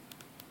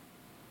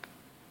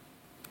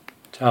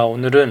자,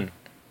 오늘은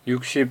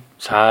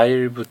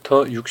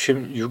 64일부터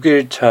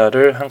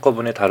 66일차를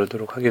한꺼번에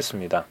다루도록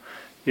하겠습니다.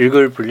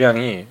 읽을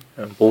분량이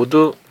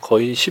모두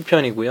거의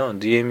시편이고요.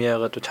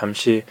 느헤미야가 또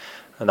잠시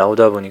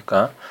나오다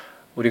보니까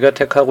우리가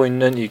택하고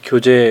있는 이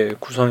교재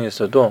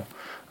구성에서도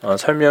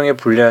설명의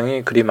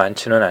분량이 그리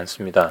많지는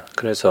않습니다.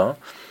 그래서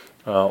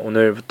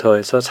오늘부터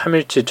해서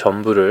 3일치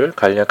전부를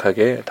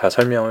간략하게 다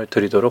설명을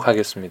드리도록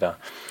하겠습니다.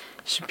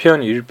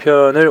 시편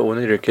 1편을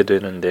오늘 읽게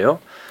되는데요.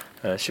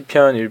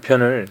 시편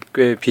 1편을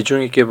꽤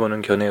비중 있게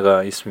보는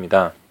견해가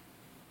있습니다.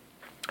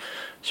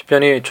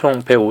 시편이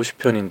총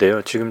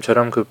 150편인데요.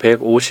 지금처럼 그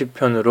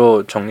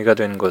 150편으로 정리가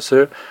된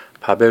것을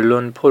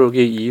바벨론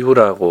포로기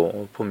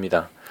이후라고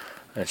봅니다.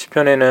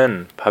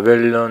 시편에는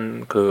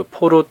바벨론 그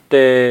포로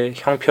때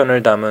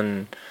형편을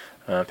담은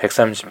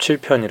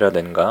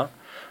 137편이라든가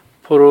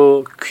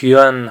포로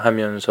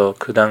귀환하면서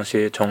그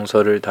당시의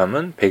정서를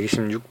담은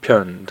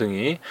 126편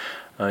등이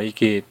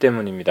있기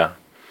때문입니다.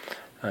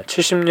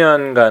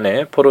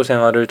 70년간의 포로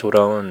생활을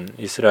돌아온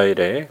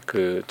이스라엘의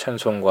그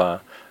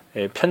찬송과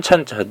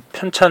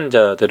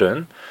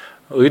편찬자들은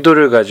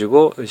의도를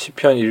가지고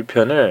시편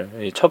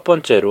 1편을 첫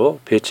번째로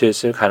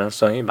배치했을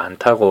가능성이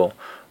많다고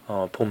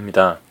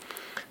봅니다.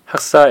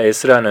 학사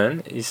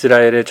에스라는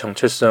이스라엘의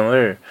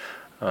정체성을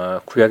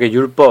구약의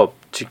율법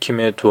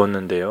지킴에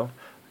두었는데요.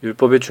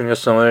 율법의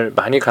중요성을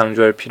많이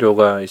강조할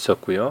필요가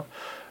있었고요.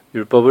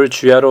 율법을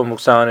주야로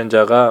묵상하는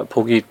자가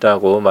복이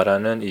있다고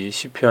말하는 이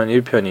시편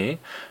 1편이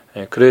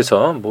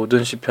그래서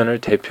모든 시편을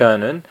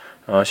대표하는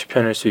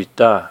시편일 수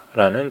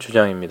있다라는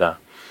주장입니다.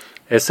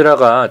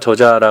 에스라가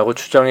저자라고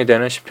추정이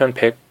되는 시편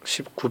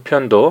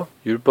 119편도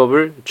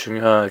율법을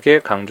중요하게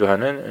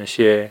강조하는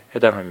시에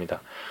해당합니다.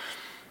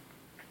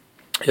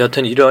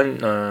 여튼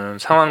이런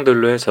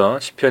상황들로 해서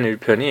시편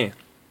 1편이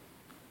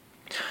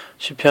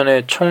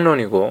시편의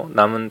총론이고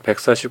남은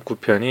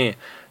 149편이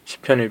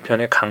시편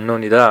 1편의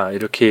강론이다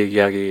이렇게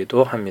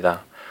얘기하기도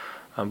합니다.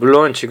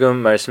 물론 지금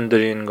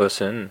말씀드린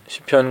것은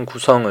시편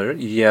구성을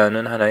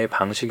이해하는 하나의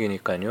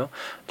방식이니까요.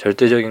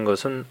 절대적인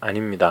것은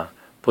아닙니다.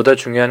 보다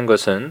중요한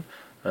것은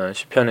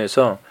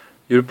시편에서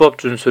율법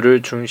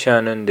준수를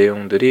중시하는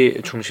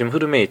내용들이 중심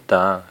흐름에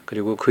있다.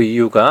 그리고 그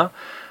이유가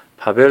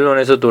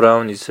바벨론에서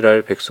돌아온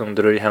이스라엘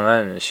백성들을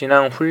향한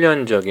신앙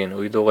훈련적인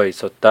의도가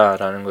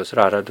있었다라는 것을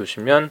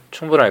알아두시면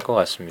충분할 것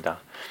같습니다.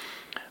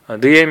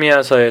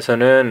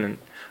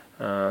 느헤미야서에서는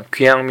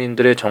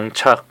귀향민들의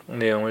정착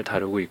내용을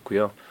다루고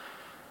있고요.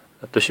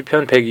 또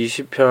시편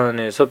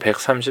 120편에서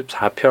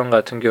 134편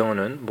같은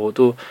경우는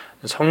모두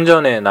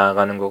성전에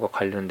나아가는 것과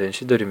관련된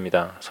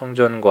시들입니다.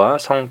 성전과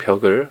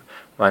성벽을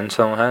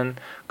완성한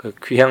그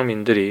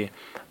귀향민들이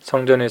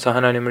성전에서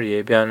하나님을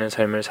예배하는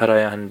삶을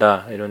살아야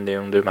한다 이런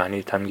내용들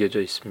많이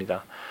담겨져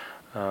있습니다.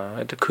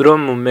 그런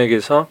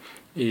문맥에서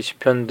이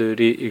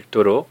시편들이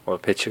읽도록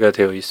배치가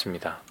되어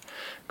있습니다.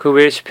 그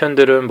외의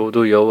시편들은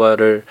모두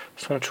여호와를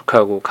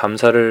송축하고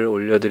감사를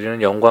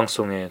올려드리는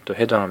영광송에 또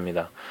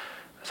해당합니다.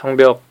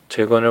 성벽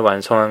재건을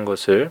완성한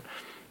것을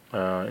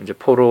이제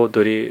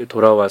포로들이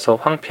돌아와서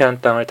황폐한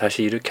땅을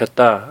다시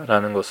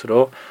일으켰다라는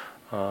것으로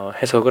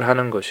해석을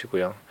하는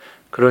것이고요.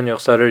 그런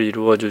역사를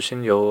이루어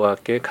주신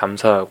여호와께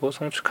감사하고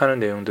송축하는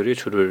내용들이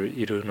주를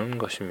이루는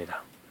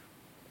것입니다.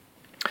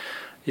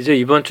 이제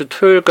이번 주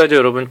토요일까지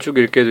여러분 쭉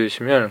읽게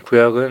되시면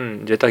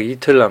구약은 이제 딱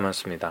이틀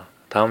남았습니다.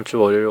 다음 주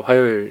월요일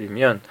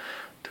화요일이면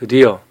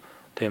드디어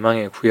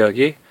대망의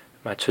구약이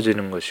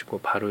맞춰지는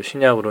것이고 바로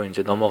신약으로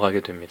이제 넘어가게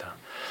됩니다.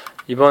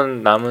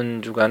 이번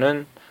남은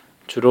주간은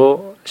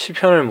주로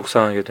시편을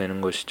묵상하게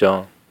되는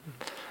것이죠.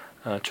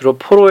 주로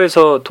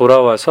포로에서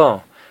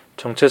돌아와서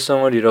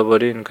정체성을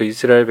잃어버린 그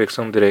이스라엘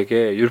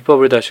백성들에게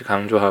율법을 다시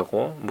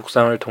강조하고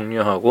묵상을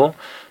독려하고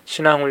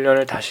신앙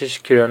훈련을 다시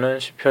시키려는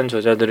시편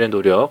저자들의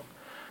노력,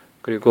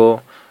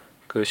 그리고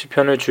그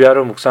시편을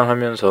주야로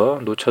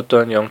묵상하면서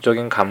놓쳤던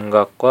영적인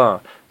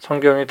감각과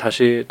성경에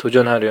다시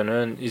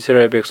도전하려는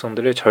이스라엘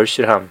백성들의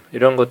절실함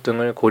이런 것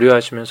등을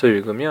고려하시면서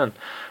읽으면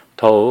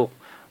더욱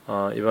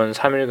이번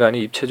 3일간이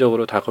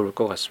입체적으로 다가올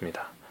것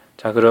같습니다.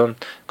 자, 그럼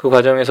그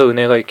과정에서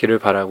은혜가 있기를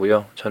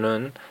바라고요.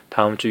 저는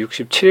다음 주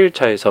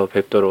 67일차에서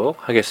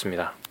뵙도록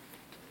하겠습니다.